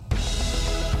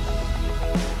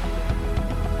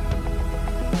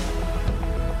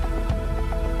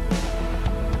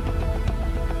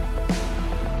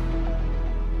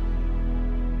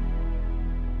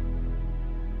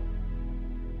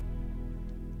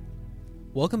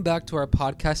Welcome back to our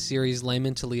podcast series,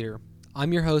 Layman to Leader.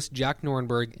 I'm your host, Jack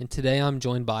Nornberg, and today I'm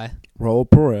joined by Raul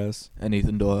Perez and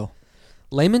Ethan Doyle.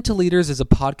 Layman to Leaders is a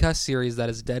podcast series that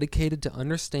is dedicated to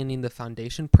understanding the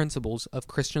foundation principles of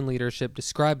Christian leadership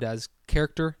described as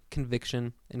character,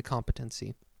 conviction, and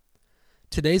competency.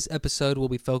 Today's episode will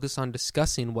be focused on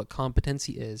discussing what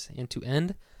competency is, and to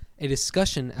end, a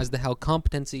discussion as to how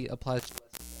competency applies to us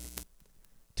today.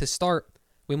 To start,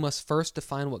 we must first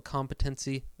define what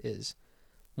competency is.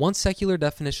 One secular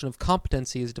definition of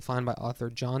competency is defined by author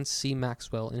John C.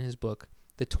 Maxwell in his book,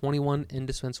 The 21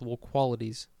 Indispensable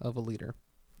Qualities of a Leader.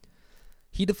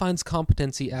 He defines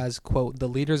competency as, quote, the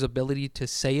leader's ability to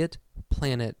say it,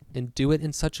 plan it, and do it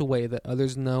in such a way that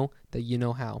others know that you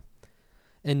know how,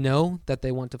 and know that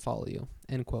they want to follow you,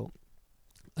 end quote.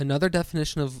 Another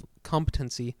definition of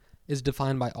competency is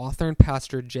defined by author and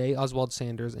pastor J. Oswald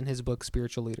Sanders in his book,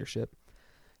 Spiritual Leadership.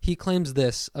 He claims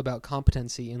this about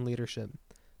competency in leadership.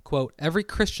 Quote, every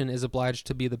Christian is obliged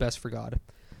to be the best for God.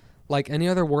 Like any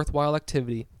other worthwhile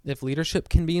activity, if leadership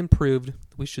can be improved,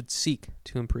 we should seek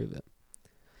to improve it.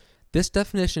 This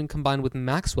definition, combined with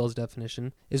Maxwell's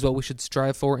definition, is what we should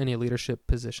strive for in a leadership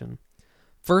position.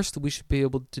 First, we should be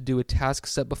able to do a task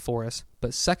set before us,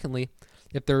 but secondly,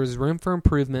 if there is room for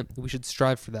improvement, we should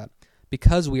strive for that,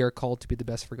 because we are called to be the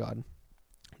best for God.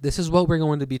 This is what we're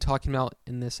going to be talking about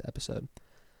in this episode.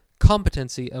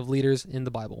 Competency of leaders in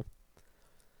the Bible.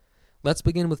 Let's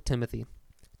begin with Timothy.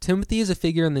 Timothy is a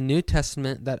figure in the New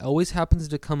Testament that always happens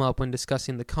to come up when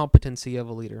discussing the competency of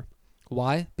a leader.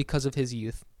 Why? Because of his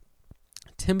youth.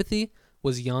 Timothy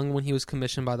was young when he was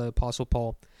commissioned by the Apostle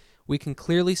Paul. We can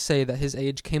clearly say that his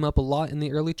age came up a lot in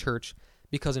the early church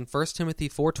because in 1 Timothy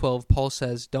 4:12, Paul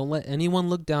says, don't let anyone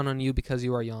look down on you because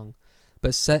you are young,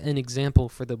 but set an example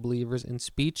for the believers in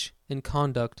speech, in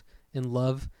conduct, in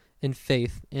love, in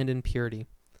faith, and in purity.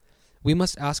 We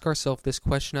must ask ourselves this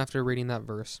question after reading that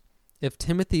verse. If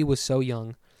Timothy was so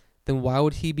young, then why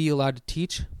would he be allowed to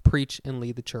teach, preach, and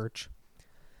lead the church?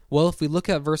 Well, if we look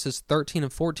at verses 13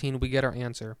 and 14, we get our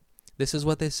answer. This is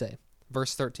what they say.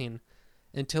 Verse 13,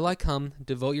 until I come,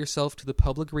 devote yourself to the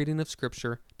public reading of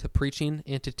Scripture, to preaching,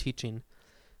 and to teaching.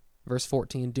 Verse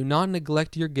 14, do not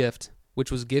neglect your gift,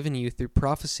 which was given you through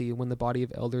prophecy when the body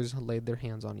of elders laid their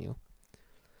hands on you.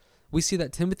 We see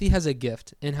that Timothy has a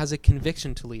gift and has a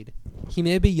conviction to lead. He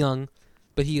may be young,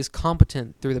 but he is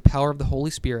competent through the power of the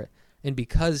Holy Spirit and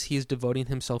because he is devoting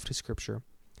himself to Scripture.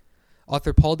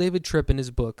 Author Paul David Tripp in his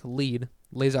book, Lead,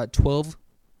 lays out 12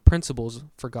 principles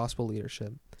for gospel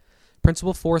leadership.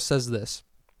 Principle 4 says this,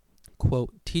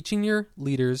 quote, teaching your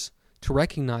leaders to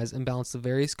recognize and balance the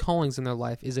various callings in their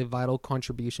life is a vital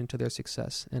contribution to their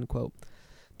success, end quote.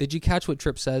 Did you catch what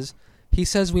Tripp says? He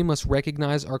says we must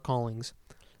recognize our callings.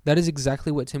 That is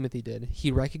exactly what Timothy did.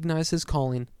 He recognized his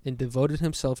calling and devoted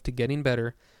himself to getting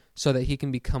better so that he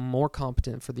can become more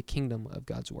competent for the kingdom of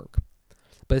God's work.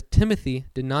 But Timothy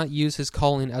did not use his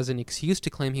calling as an excuse to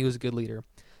claim he was a good leader.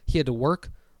 He had to work,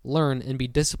 learn, and be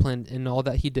disciplined in all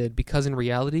that he did because in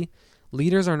reality,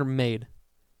 leaders are made,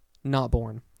 not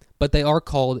born. But they are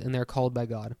called and they're called by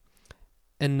God.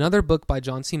 In another book by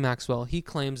John C. Maxwell, he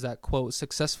claims that, quote,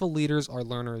 successful leaders are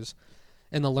learners,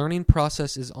 and the learning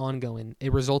process is ongoing, a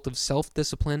result of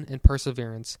self-discipline and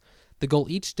perseverance. The goal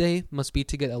each day must be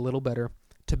to get a little better,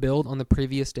 to build on the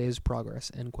previous day's progress,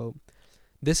 end quote.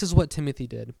 This is what Timothy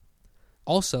did.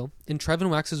 Also, in Trevin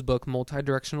Wax's book,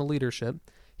 Multidirectional Leadership,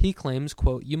 he claims,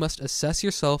 quote, you must assess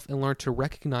yourself and learn to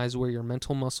recognize where your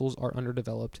mental muscles are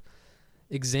underdeveloped.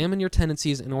 Examine your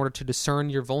tendencies in order to discern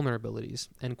your vulnerabilities,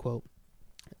 end quote.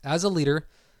 As a leader,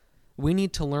 we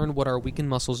need to learn what our weakened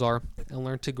muscles are and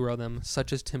learn to grow them,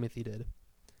 such as Timothy did.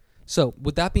 So,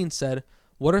 with that being said,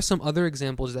 what are some other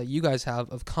examples that you guys have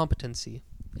of competency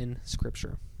in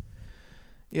Scripture?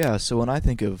 Yeah, so when I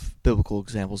think of biblical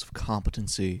examples of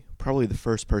competency, probably the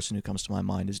first person who comes to my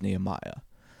mind is Nehemiah.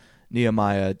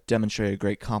 Nehemiah demonstrated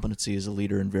great competency as a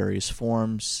leader in various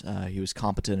forms. He was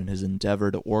competent in his endeavor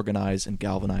to organize and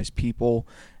galvanize people,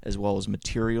 as well as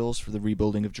materials for the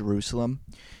rebuilding of Jerusalem.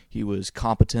 He was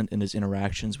competent in his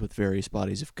interactions with various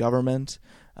bodies of government.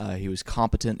 He was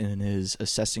competent in his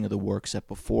assessing of the work set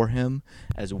before him,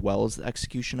 as well as the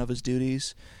execution of his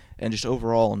duties. And just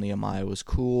overall, Nehemiah was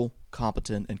cool,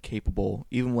 competent, and capable,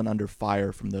 even when under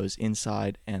fire from those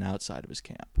inside and outside of his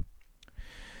camp.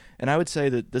 And I would say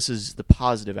that this is the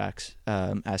positive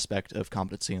aspect of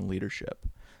competency in leadership.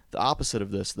 The opposite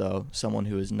of this, though, someone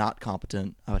who is not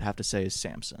competent, I would have to say, is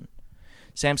Samson.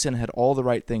 Samson had all the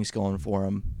right things going for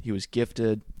him. He was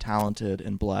gifted, talented,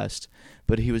 and blessed,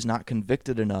 but he was not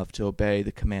convicted enough to obey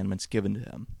the commandments given to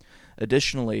him.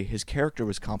 Additionally, his character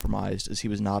was compromised as he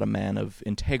was not a man of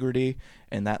integrity,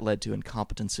 and that led to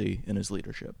incompetency in his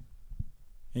leadership.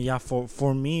 Yeah,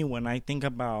 for me, when I think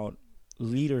about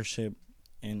leadership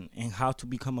and how to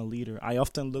become a leader, I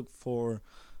often look for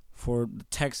the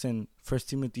text in 1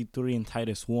 Timothy 3 and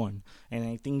Titus 1. And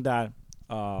I think that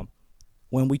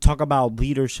when we talk about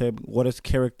leadership, what is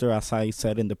character, as I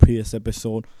said in the previous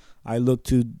episode, I look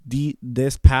to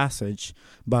this passage,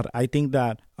 but I think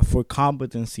that for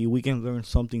competency, we can learn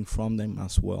something from them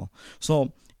as well.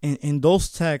 So in those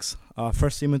texts, 1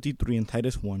 Timothy 3 and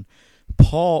Titus 1,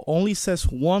 Paul only says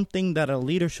one thing that a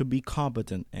leader should be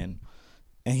competent in.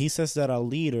 And he says that a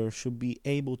leader should be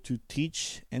able to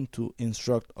teach and to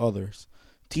instruct others.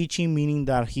 Teaching meaning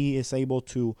that he is able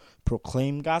to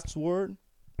proclaim God's word,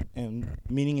 and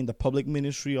meaning in the public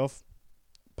ministry of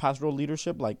pastoral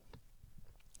leadership, like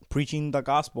preaching the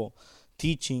gospel,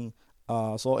 teaching.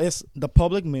 So it's the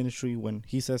public ministry when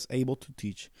he says able to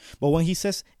teach. But when he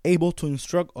says able to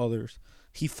instruct others,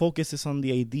 he focuses on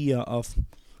the idea of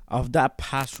that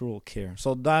pastoral care.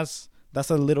 So that's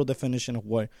a little definition of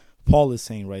what Paul is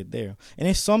saying right there. And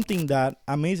it's something that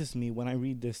amazes me when I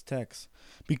read this text,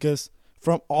 because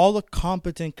from all the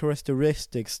competent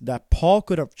characteristics that Paul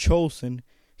could have chosen,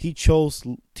 he chose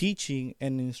teaching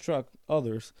and instruct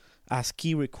others as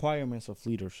key requirements of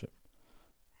leadership.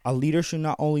 A leader should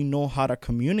not only know how to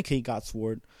communicate God's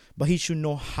word, but he should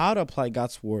know how to apply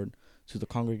God's word to the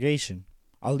congregation.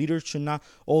 A leader should not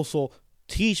also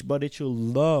teach, but it should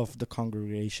love the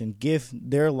congregation, give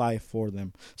their life for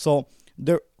them. So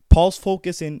Paul's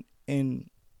focus in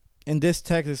this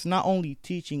text is not only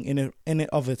teaching in it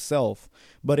of itself,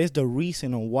 but it's the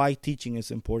reason on why teaching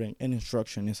is important and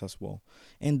instruction is as well.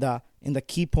 And the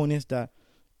key point is that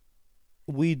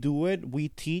we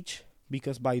teach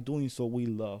because by doing so we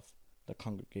love the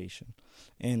congregation,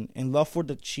 and love for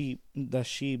the sheep,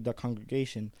 the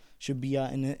congregation should be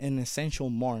an essential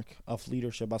mark of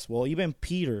leadership as well. Even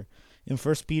Peter, in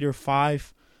 1 Peter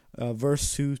 5,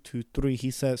 verse 2 to 3,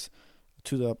 he says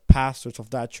to the pastors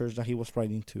of that church that he was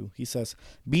writing to, he says,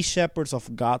 "Be shepherds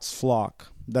of God's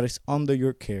flock that is under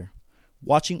your care,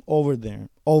 watching over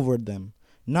them,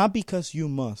 not because you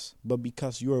must, but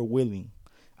because you are willing,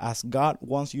 as God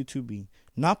wants you to be,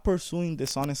 not pursuing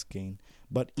dishonest gain,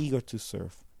 but eager to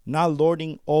serve, not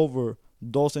lording over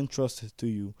those entrusted to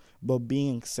you, but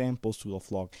being examples to the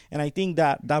flock." And I think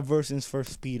that verse in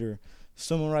 1 Peter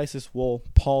summarizes well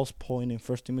Paul's point in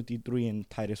 1 Timothy 3 and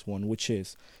Titus 1, which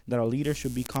is that a leader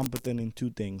should be competent in two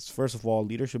things. First of all, a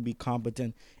leader should be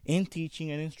competent in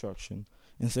teaching and instruction.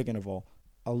 And second of all,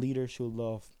 a leader should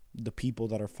love the people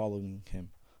that are following him.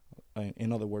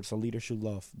 In other words, a leader should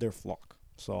love their flock.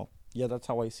 So, yeah, that's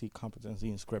how I see competency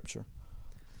in Scripture.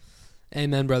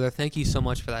 Amen, brother. Thank you so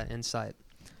much for that insight.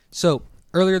 So,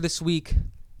 earlier this week,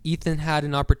 Ethan had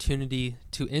an opportunity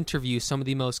to interview some of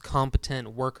the most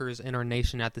competent workers in our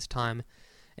nation at this time,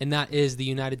 and that is the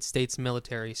United States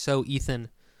military. So, Ethan,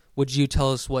 would you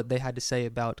tell us what they had to say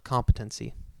about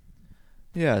competency?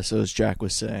 Yeah, so as Jack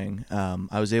was saying,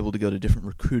 I was able to go to different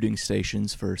recruiting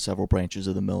stations for several branches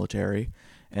of the military,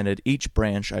 and at each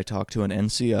branch I talked to an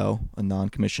NCO, a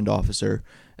non-commissioned officer,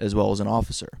 as well as an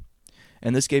officer.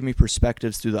 And this gave me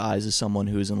perspectives through the eyes of someone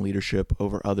who is in leadership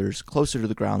over others closer to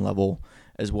the ground level,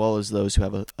 as well as those who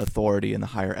have authority in the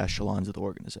higher echelons of the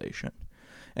organization.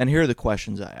 And here are the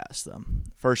questions I asked them.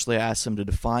 Firstly, I asked them to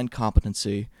define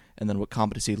competency, and then what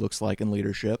competency looks like in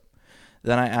leadership.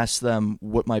 Then I asked them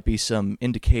what might be some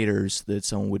indicators that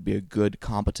someone would be a good,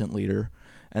 competent leader.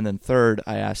 And then third,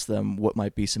 I asked them what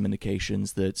might be some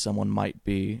indications that someone might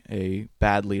be a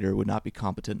bad leader, would not be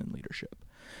competent in leadership.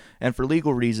 And for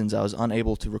legal reasons, I was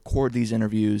unable to record these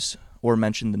interviews or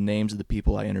mention the names of the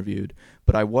people I interviewed,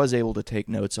 but I was able to take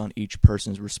notes on each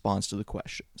person's response to the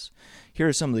questions. Here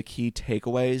are some of the key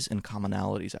takeaways and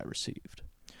commonalities I received.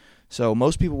 So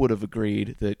most people would have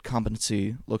agreed that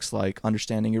competency looks like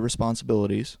understanding your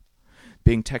responsibilities,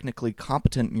 being technically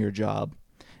competent in your job,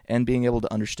 and being able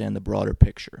to understand the broader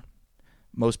picture.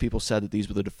 Most people said that these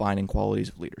were the defining qualities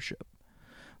of leadership.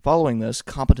 Following this,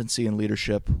 competency in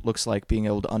leadership looks like being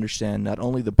able to understand not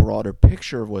only the broader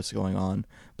picture of what's going on,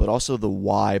 but also the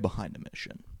why behind a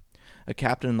mission. A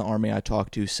captain in the Army I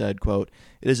talked to said, quote,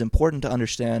 "It is important to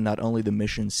understand not only the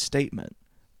mission statement,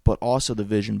 but also the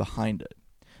vision behind it.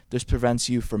 This prevents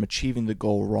you from achieving the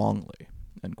goal wrongly,"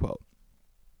 end quote.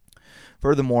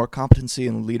 Furthermore, competency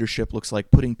in leadership looks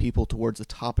like putting people towards the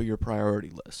top of your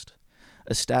priority list.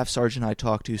 A staff sergeant I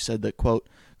talked to said that, quote,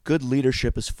 "Good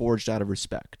leadership is forged out of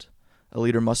respect. A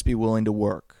leader must be willing to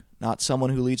work, not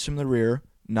someone who leads from the rear,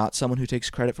 not someone who takes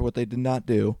credit for what they did not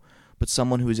do, but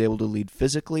someone who is able to lead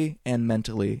physically and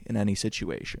mentally in any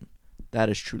situation. That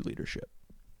is true leadership."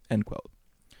 End quote.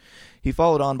 He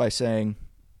followed on by saying,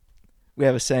 "We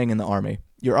have a saying in the Army,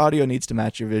 your audio needs to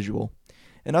match your visual.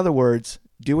 In other words,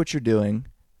 do what you're doing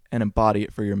and embody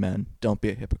it for your men. Don't be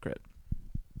a hypocrite."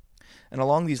 And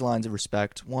along these lines of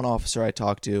respect, one officer I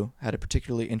talked to had a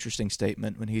particularly interesting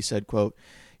statement when he said, quote,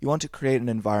 "You want to create an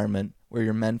environment where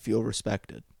your men feel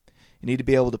respected. You need to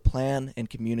be able to plan and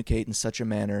communicate in such a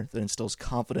manner that instills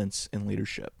confidence in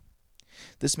leadership.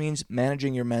 This means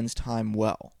managing your men's time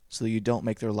well so that you don't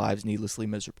make their lives needlessly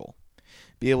miserable.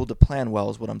 Be able to plan well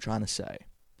is what I'm trying to say.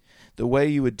 The way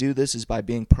you would do this is by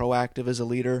being proactive as a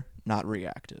leader, not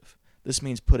reactive. This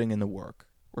means putting in the work.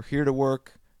 We're here to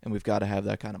work, and we've got to have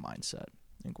that kind of mindset."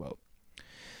 End quote.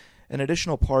 An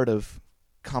additional part of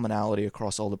commonality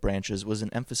across all the branches was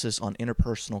an emphasis on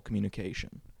interpersonal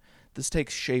communication. This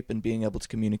takes shape in being able to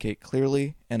communicate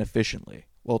clearly and efficiently,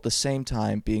 while at the same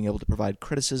time being able to provide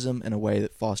criticism in a way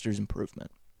that fosters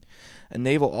improvement. A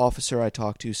naval officer I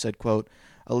talked to said, quote,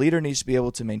 "A leader needs to be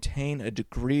able to maintain a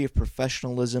degree of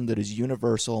professionalism that is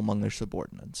universal among their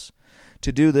subordinates.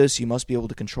 To do this, you must be able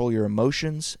to control your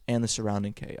emotions and the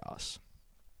surrounding chaos."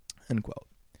 End quote.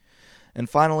 And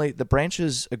finally, the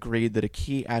branches agreed that a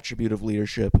key attribute of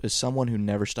leadership is someone who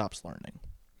never stops learning.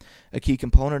 A key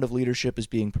component of leadership is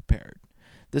being prepared.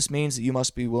 This means that you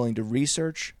must be willing to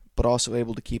research, but also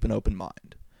able to keep an open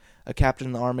mind. A captain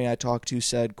in the Army I talked to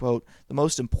said, quote, "The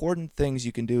most important things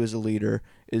you can do as a leader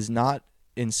is not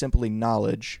in simply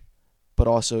knowledge, but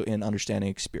also in understanding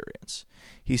experience."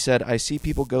 He said, "I see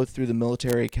people go through the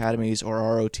military academies or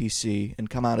ROTC and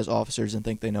come out as officers and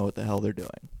think they know what the hell they're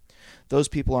doing. Those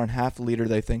people aren't half the leader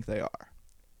they think they are.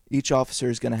 Each officer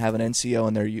is going to have an NCO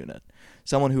in their unit,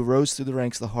 someone who rose through the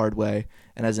ranks the hard way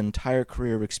and has an entire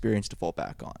career of experience to fall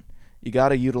back on. You got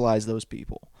to utilize those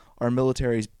people. Our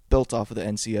military is built off of the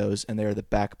NCOs, and they are the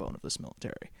backbone of this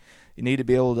military. You need to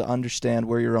be able to understand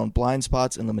where your own blind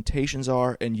spots and limitations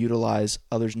are and utilize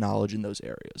others' knowledge in those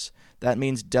areas. That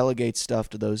means delegate stuff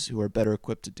to those who are better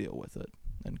equipped to deal with it."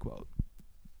 End quote.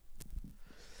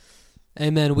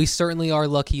 Amen. We certainly are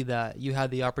lucky that you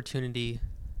had the opportunity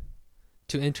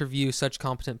to interview such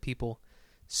competent people.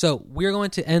 So we're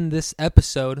going to end this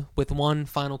episode with one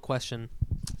final question.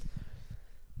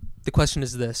 The question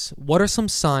is this: what are some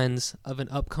signs of an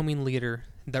upcoming leader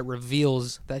that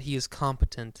reveals that he is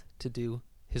competent to do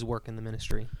his work in the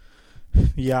ministry?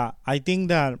 Yeah, I think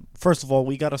that, first of all,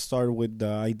 we got to start with the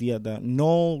idea that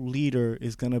no leader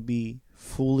is going to be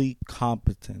fully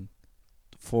competent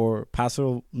for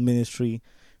pastoral ministry,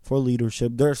 for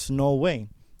leadership. There's no way.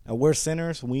 We're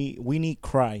sinners. We need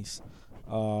Christ.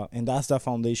 And that's the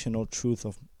foundational truth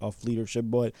of leadership.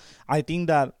 But I think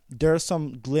that there are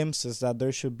some glimpses that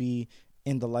there should be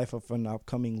in the life of an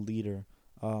upcoming leader.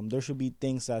 There should be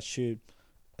things that should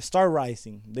start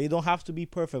rising. They don't have to be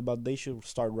perfect, but they should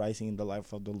start rising in the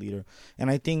life of the leader. And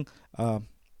I think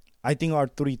are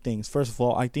three things. First of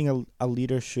all, I think a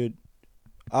leader should,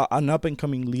 an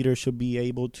up-and-coming leader should be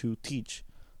able to teach.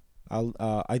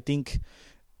 I think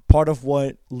part of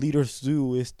what leaders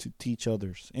do is to teach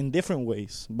others in different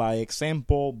ways, by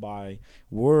example, by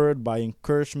word, by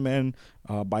encouragement,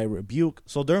 by rebuke.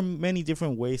 So there are many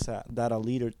different ways that a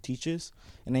leader teaches.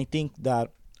 And I think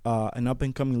that an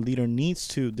up-and-coming leader needs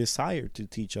to desire to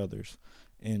teach others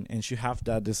and should have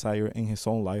that desire in his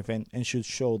own life and should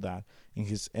show that in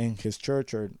his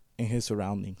church or in his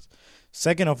surroundings.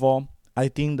 Second of all, I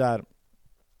think that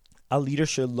a leader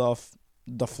should love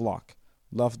the flock,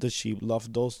 love the sheep,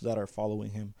 love those that are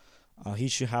following him. He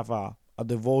should have a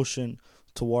devotion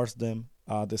towards them,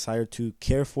 a desire to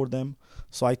care for them.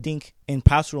 So I think in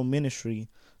pastoral ministry,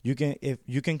 you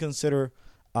can consider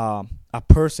a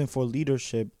person for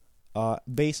leadership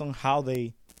based on how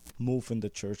they move in the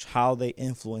church, how they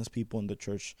influence people in the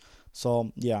church.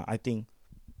 So yeah, I think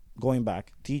going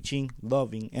back, teaching,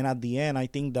 loving, and at the end, I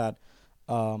think that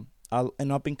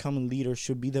an up-and-coming leader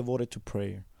should be devoted to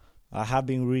prayer. I have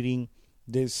been reading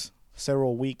this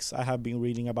several weeks. I have been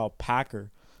reading about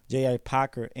J.I.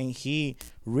 Packer, and he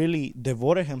really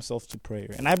devoted himself to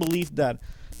prayer. And I believe that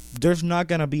there's not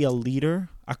going to be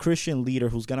a Christian leader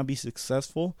who's going to be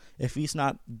successful if he's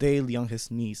not daily on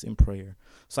his knees in prayer.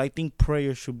 So I think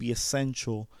prayer should be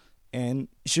essential and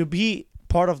should be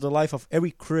part of the life of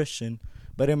every Christian.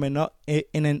 But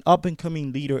in an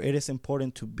up-and-coming leader, it is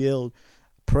important to build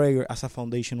prayer as a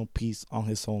foundational piece on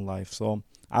his own life. So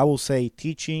I will say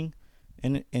teaching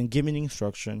and giving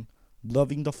instruction,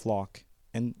 loving the flock,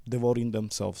 and devoting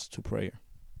themselves to prayer.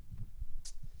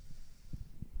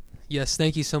 Yes,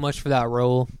 thank you so much for that,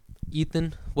 Raul.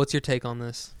 Ethan, what's your take on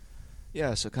this?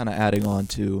 Yeah, so kind of adding on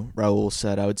to Raul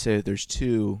said, I would say that there's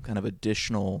two kind of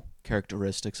additional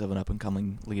characteristics of an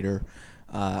up-and-coming leader,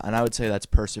 and I would say that's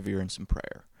perseverance and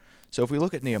prayer. So if we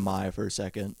look at Nehemiah for a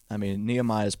second, I mean,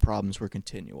 Nehemiah's problems were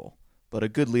continual, but a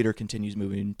good leader continues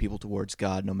moving people towards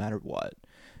God no matter what.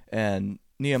 And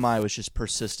Nehemiah was just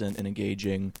persistent and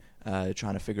engaging,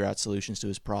 trying to figure out solutions to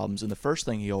his problems, and the first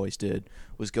thing he always did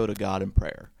was go to God in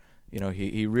prayer. You know,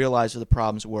 he realized what the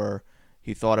problems were,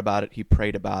 he thought about it, he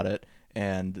prayed about it,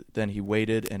 and then he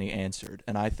waited and he answered.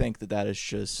 And I think that that is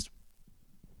just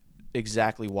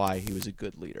exactly why he was a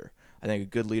good leader. I think a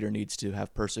good leader needs to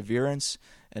have perseverance,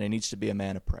 and he needs to be a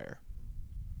man of prayer.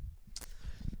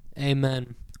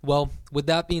 Amen. Well, with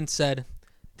that being said,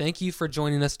 thank you for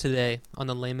joining us today on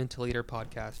the Layman to Leader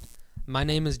podcast. My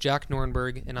name is Jack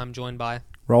Nornberg, and I'm joined by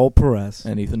Raul Perez.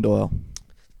 And Ethan Doyle.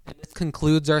 And this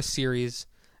concludes our series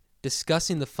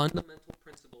discussing the fundamental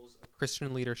principles of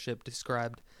Christian leadership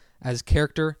described as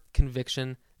character,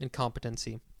 conviction, and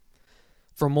competency.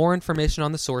 For more information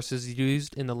on the sources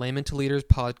used in the Layman to Leaders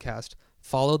podcast,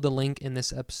 follow the link in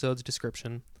this episode's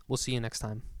description. We'll see you next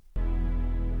time.